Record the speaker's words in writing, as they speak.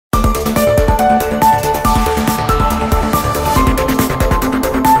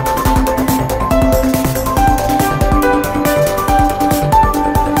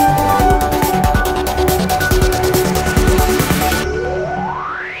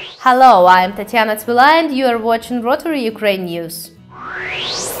Hello, I am Tatiana Tvila and you are watching Rotary Ukraine news.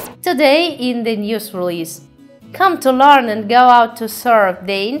 Today in the news release. Come to learn and go out to serve,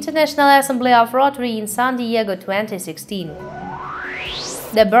 the International Assembly of Rotary in San Diego 2016.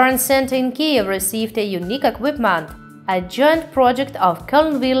 The Burn Center in Kyiv received a unique equipment. A joint project of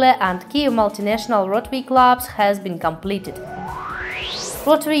Köln-Ville and Kyiv Multinational Rotary Clubs has been completed.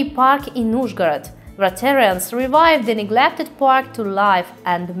 Rotary Park in Uzhgorod. Rotarians revived the neglected park to life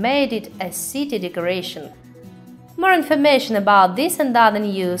and made it a city decoration. More information about this and other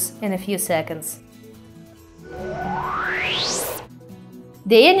news in a few seconds.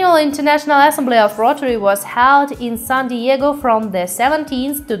 The annual International Assembly of Rotary was held in San Diego from the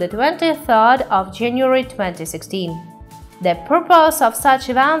 17th to the 23rd of January 2016. The purpose of such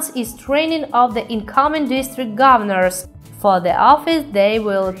events is training of the incoming district governors for the office they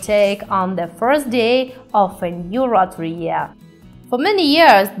will take on the first day of a new Rotary year. For many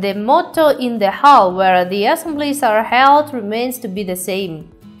years, the motto in the hall where the assemblies are held remains to be the same: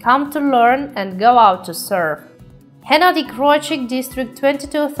 come to learn and go out to serve. Genadii Kroyichyk, District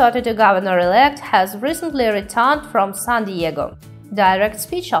 2232 Governor-elect, has recently returned from San Diego. Direct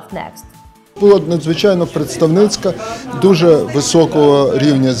speech up next. Було надзвичайно представницьке, дуже високого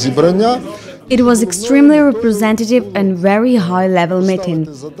рівня зібрання. It was extremely representative and very high-level meeting.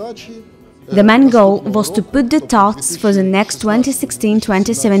 The main goal was to put the tasks for the next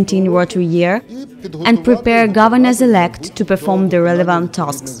 2016-2017 Rotary year and prepare governors-elect to perform the relevant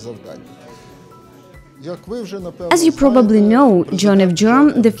tasks. As you probably know, John F.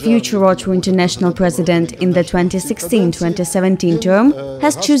 Germ, the future Rotary International President in the 2016-2017 term,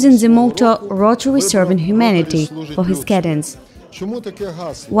 has chosen the motto Rotary Serving Humanity for his cadence.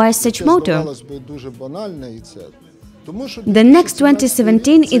 Why such motto? The next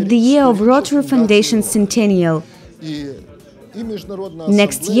 2017 is the year of Rotary Foundation's centennial.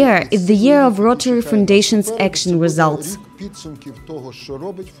 Next year is the year of Rotary Foundation's action results.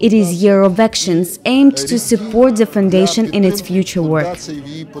 It is year of actions aimed to support the foundation in its future work.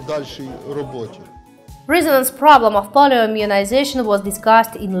 Resonance problem of polio immunization was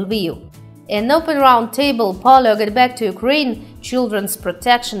discussed in Lviv. An open round table, Polio Get Back to Ukraine, Children's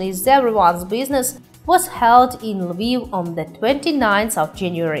Protection is Everyone's Business, was held in Lviv on the 29th of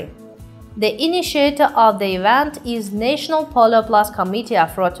January. The initiator of the event is National Polio Plus Committee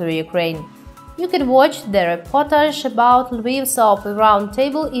of Rotary Ukraine. You can watch the reportage about Lviv's open round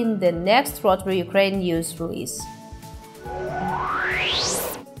table in the next Rotary Ukraine news release.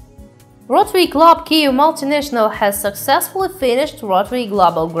 Rotary Club Kyiv Multinational has successfully finished Rotary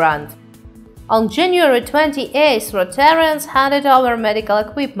Global Grant. On January 28th, Rotarians handed over medical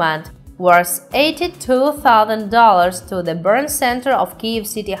equipment worth $82,000 to the Burn Center of Kyiv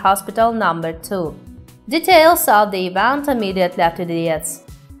City Hospital No. 2. Details of the event immediately after the ads.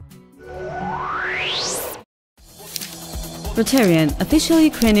 Rotarian, official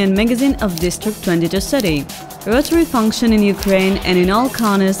Ukrainian magazine of District 2230. Rotary function in Ukraine and in all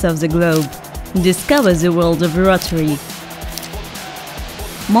corners of the globe. Discover the world of Rotary.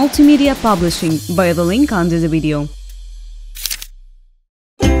 Multimedia Publishing, by the link under the video.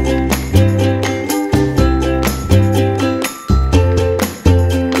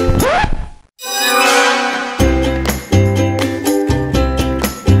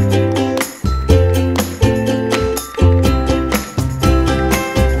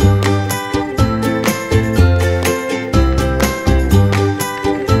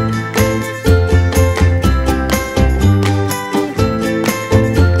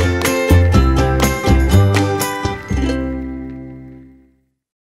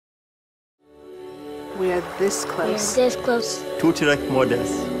 We are this close. We are this close. To direct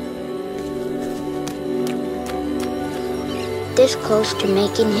models. This close to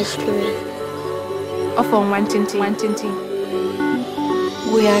making history. Of Wantinti.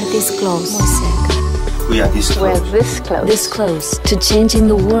 We are this close. We are this close. We're this close. This close to changing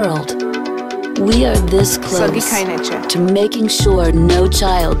the world. We are this close to making sure no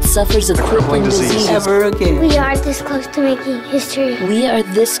child suffers a crippling disease ever again. We are this close to making history. We are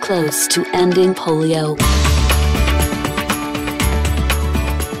this close to ending polio.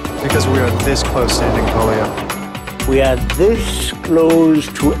 Because we are this close to ending polio. We are this close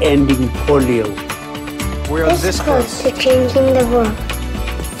to ending polio. We are this close to changing the world.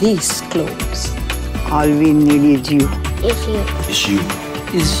 This close. All we need is you. Is you. Is you.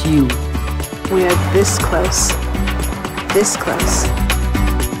 Is you. We are this close. This close.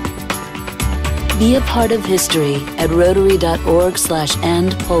 Be a part of history at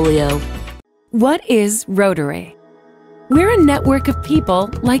rotary.org/endpolio. What is Rotary? We're a network of people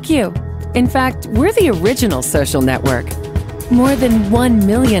like you. In fact, we're the original social network. More than 1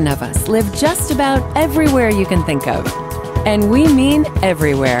 million of us live just about everywhere you can think of. And we mean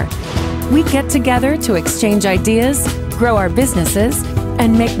everywhere. We get together to exchange ideas, grow our businesses,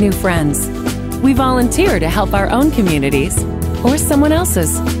 and make new friends. We volunteer to help our own communities or someone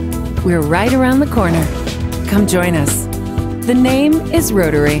else's. We're right around the corner. Come join us. The name is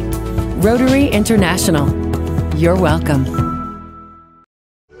Rotary. Rotary International. You're welcome.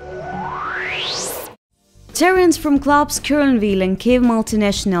 Rotarians from clubs Köln-Ville and Kyiv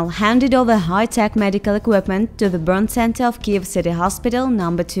Multinational handed over high-tech medical equipment to the burn center of Kyiv City Hospital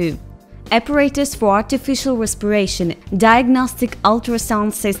No. 2. Apparatus for artificial respiration, diagnostic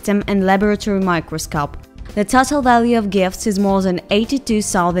ultrasound system and laboratory microscope. The total value of gifts is more than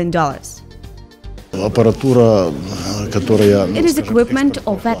 $82,000. It is equipment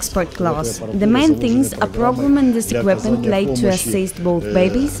of expert class. The main things are programming this equipment laid to assist both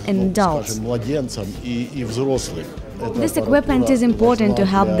babies and adults. This equipment is important to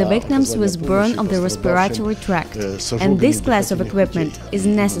help the victims with burn of the respiratory tract, and this class of equipment is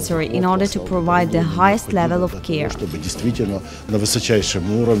necessary in order to provide the highest level of care.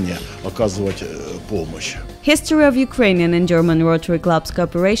 History of Ukrainian and German Rotary Club's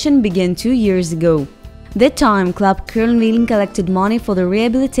cooperation began 2 years ago. That time, Club Köln-Ville collected money for the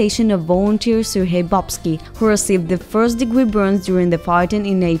rehabilitation of volunteer Sergei Bobsky, who received the first-degree burns during the fighting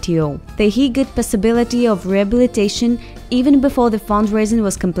in ATO. They had good possibility of rehabilitation even before the fundraising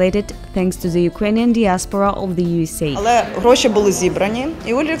was completed, thanks to the Ukrainian diaspora of the USA.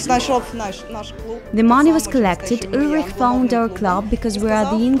 The money was collected. Ulrich found our club because we are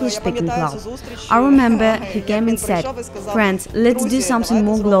the English-speaking club. I remember he came and said, "Friends, let's do something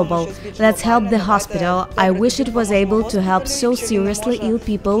more global. Let's help the hospital. I wish it was able to help so seriously ill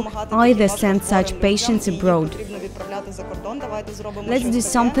people, either send such patients abroad. Let's do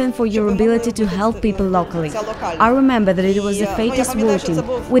something for your ability to help people locally." I remember that it was a fatous voting.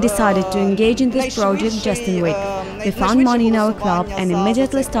 We decided to engage in this project just in a week. They found money in our club and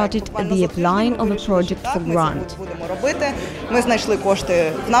immediately started the applying of a project for grant. Ми знайшли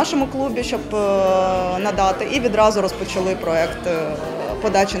кошти в нашому клубі, щоб надати, і відразу розпочали проект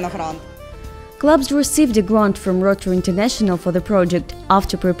подачі на грант. Clubs received a grant from Rotary International for the project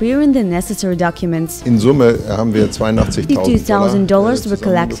after preparing the necessary documents. In Summe haben wir $82,000 were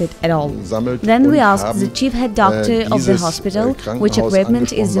collected at all. Then we asked the chief head doctor of the hospital which equipment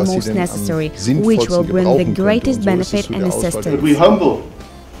is the most necessary, which will bring the greatest benefit and assistance. But we humble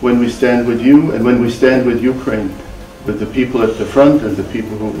when we stand with you and when we stand with Ukraine, with the people at the front and the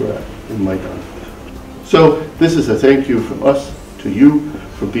people who were in Maidan. So this is a thank you from us to you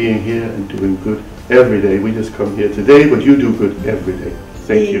for being here and doing good every day. We just come here today, but you do good every day.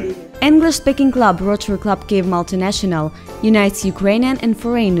 Thank you. English-speaking club Rotary Club Kyiv Multinational unites Ukrainian and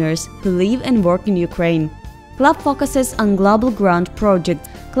foreigners who live and work in Ukraine. Club focuses on global grant projects.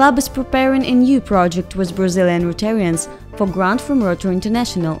 Club is preparing a new project with Brazilian Rotarians for grant from Rotary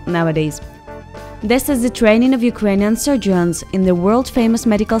International nowadays. This is the training of Ukrainian surgeons in the world-famous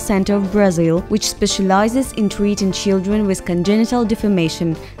medical center of Brazil, which specializes in treating children with congenital deformation,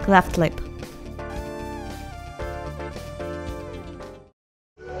 cleft lip.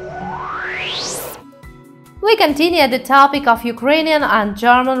 We continue the topic of Ukrainian and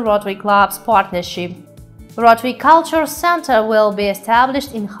German Rotary Club's partnership. Rotary Culture Center will be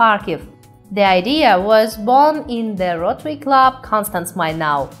established in Kharkiv. The idea was born in the Rotary Club Constance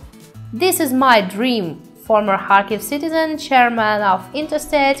Mainau. "This is my dream," former Kharkiv citizen, chairman of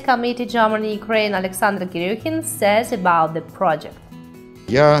Interstate Committee Germany-Ukraine Alexander Kiryukhin says about the project.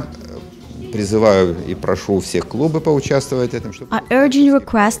 I urge and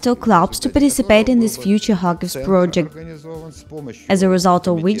request all clubs to participate in this future Kharkiv project, as a result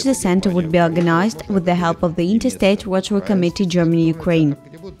of which the center would be organized with the help of the Interstate Rotary Committee Germany-Ukraine.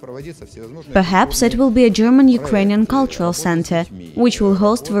 Perhaps it will be a German-Ukrainian cultural center, which will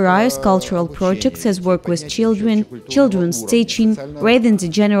host various cultural projects as work with children, children's teaching, raising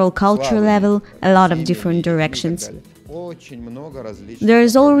the general culture level, a lot of different directions. There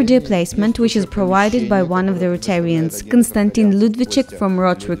is already a placement which is provided by one of the Rotarians, Konstantin Ludvichik from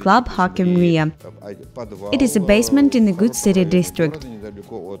Rotary Club Kharkiv Nadiia. It is a basement in a good city district.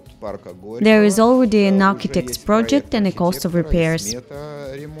 There is already an architect's project and a cost of repairs.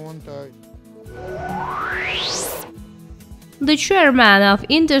 The chairman of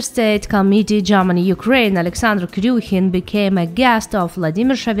Interstate Committee Germany-Ukraine Alexander Kiryukhin became a guest of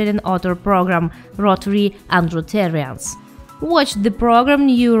Vladimir Shaverin author program Rotary and Rotarians. Watch the program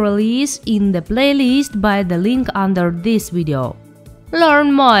new release in the playlist by the link under this video. Learn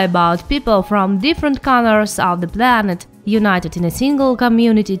more about people from different corners of the planet, united in a single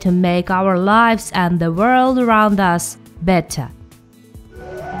community to make our lives and the world around us better.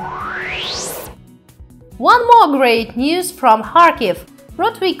 One more great news from Kharkiv.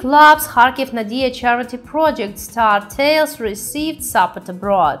 Rotary Club's Kharkiv Nadiia charity project Star Tales received support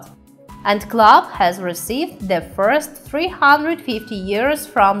abroad. And club has received the first 350 euros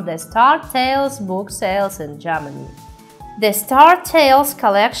from the Star Tales book sales in Germany. The Star Tales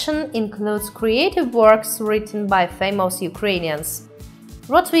collection includes creative works written by famous Ukrainians.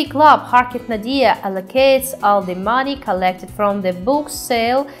 Rotary Club Kharkiv Nadiia allocates all the money collected from the book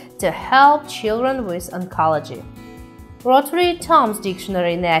sale to help children with oncology. Rotary Tom's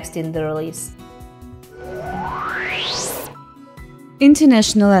Dictionary next in the release.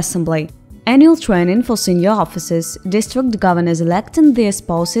 International Assembly. Annual training for senior officers, district governors-elect and their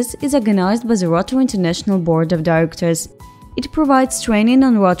spouses is organized by the Rotary International Board of Directors. It provides training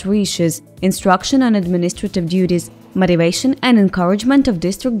on Rotary issues, instruction on administrative duties, motivation and encouragement of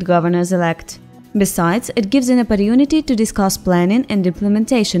district governors-elect. Besides, it gives an opportunity to discuss planning and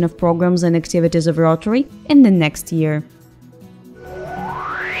implementation of programs and activities of Rotary in the next year.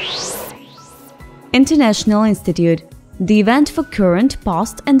 International Institute. The event for current,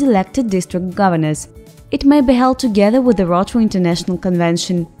 past and elected district governors. It may be held together with the Rotary International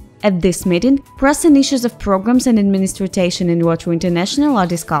Convention. At this meeting, press and issues of programs and administration in Rotary International are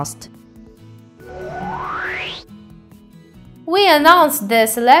discussed. We announced the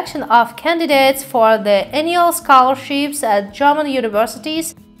selection of candidates for the annual scholarships at German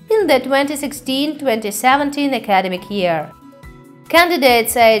universities in the 2016-2017 academic year.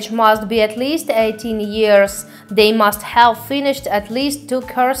 Candidates' age must be at least 18 years, they must have finished at least 2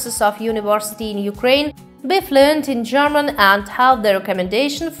 courses of university in Ukraine, be fluent in German and have the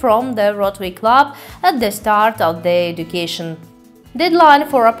recommendation from the Rotary Club at the start of their education. Deadline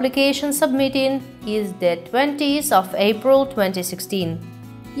for application submitting is the 20th of April 2016.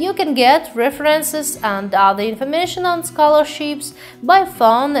 You can get references and other information on scholarships by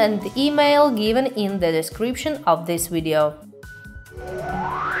phone and email given in the description of this video.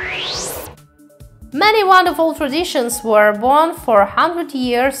 Many wonderful traditions were born for 100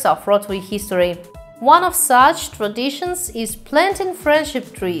 years of Rotary history. One of such traditions is planting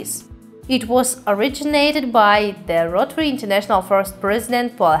friendship trees. It was originated by the Rotary International first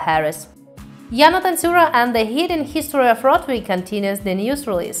president Paul Harris. Yana Tansura and the Hidden History of Rotary continues the news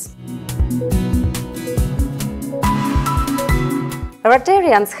release.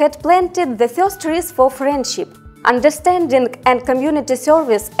 Rotarians had planted the first trees for friendship, understanding and community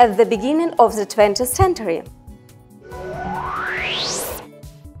service at the beginning of the 20th century.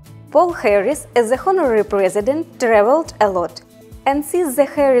 Paul Harris, as the honorary president, traveled a lot, and since the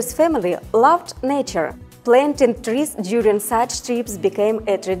Harris family loved nature, planting trees during such trips became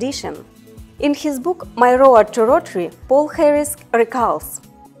a tradition. In his book My Road to Rotary, Paul Harris recalls,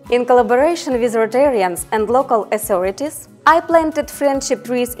 "In collaboration with Rotarians and local authorities, I planted friendship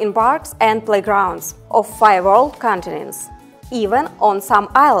trees in parks and playgrounds of 5 world continents. Even on some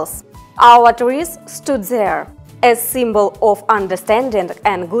isles, our trees stood there as symbol of understanding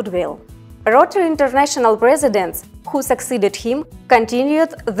and goodwill." Rotary International presidents who succeeded him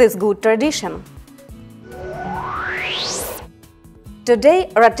continued this good tradition. Today,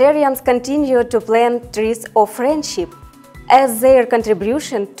 Rotarians continue to plant trees of friendship as their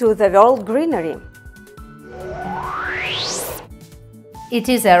contribution to the world greenery. It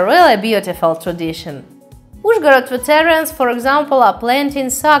is a really beautiful tradition. Uzhgorod Rotarians, for example, are planting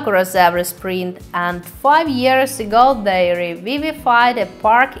sakuras every spring, and 5 years ago they revivified a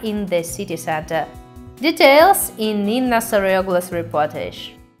park in the city center. Details in Nina Sorioglu's reportage.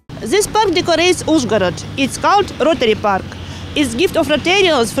 This park decorates Uzhgorod. It's called Rotary Park. It's a gift of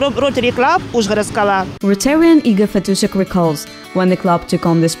Rotarians from Rotary Club Uzhgorod Skala. Rotarian Igor Fetushek recalls, when the club took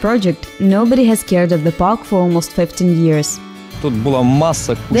on this project, nobody has cared of the park for almost 15 years.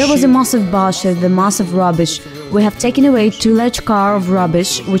 There was a massive bushes, the massive rubbish. We have taken away 2 large cars of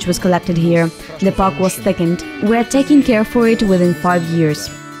rubbish which was collected here. The park was thickened. We are taking care for it within 5 years.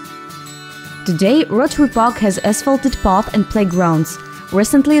 Today, Rotary Park has asphalted path and playgrounds.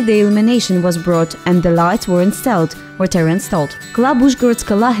 Recently, the illumination was brought and the lights were installed. Rotary installed. Club Uzhgorod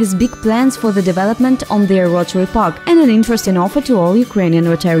Skala has big plans for the development on their Rotary Park and an interesting offer to all Ukrainian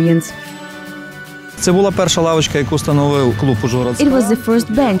Rotarians. Це була перша лавочка, яку встановив клуб Ужгород. It was the first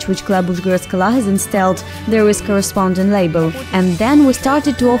bench which Club Uzhgorod Skala has installed. There is corresponding label. And then we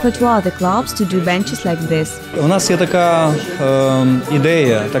started to offer to other clubs to do benches like this. У нас є така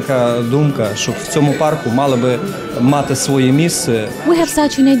ідея, така думка, що в цьому парку мало би мати своє місце. We have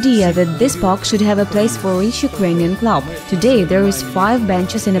such an idea that this park should have a place for each Ukrainian club. Today there is 5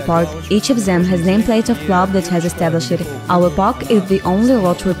 benches in a park. Each of them has nameplate of club that has established it. Our park is the only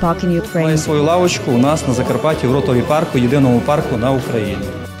Rotary park in Ukraine. Має свою лавочку. у нас на Закарпатті в Rotary парку, єдиному парку на Україні.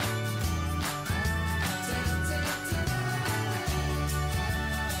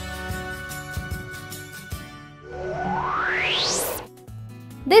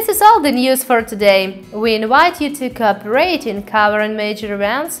 This is all the news for today. We invite you to cooperate in covering major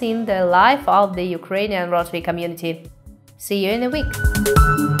events in the life of the Ukrainian Rotary community. See you in a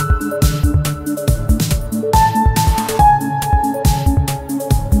week.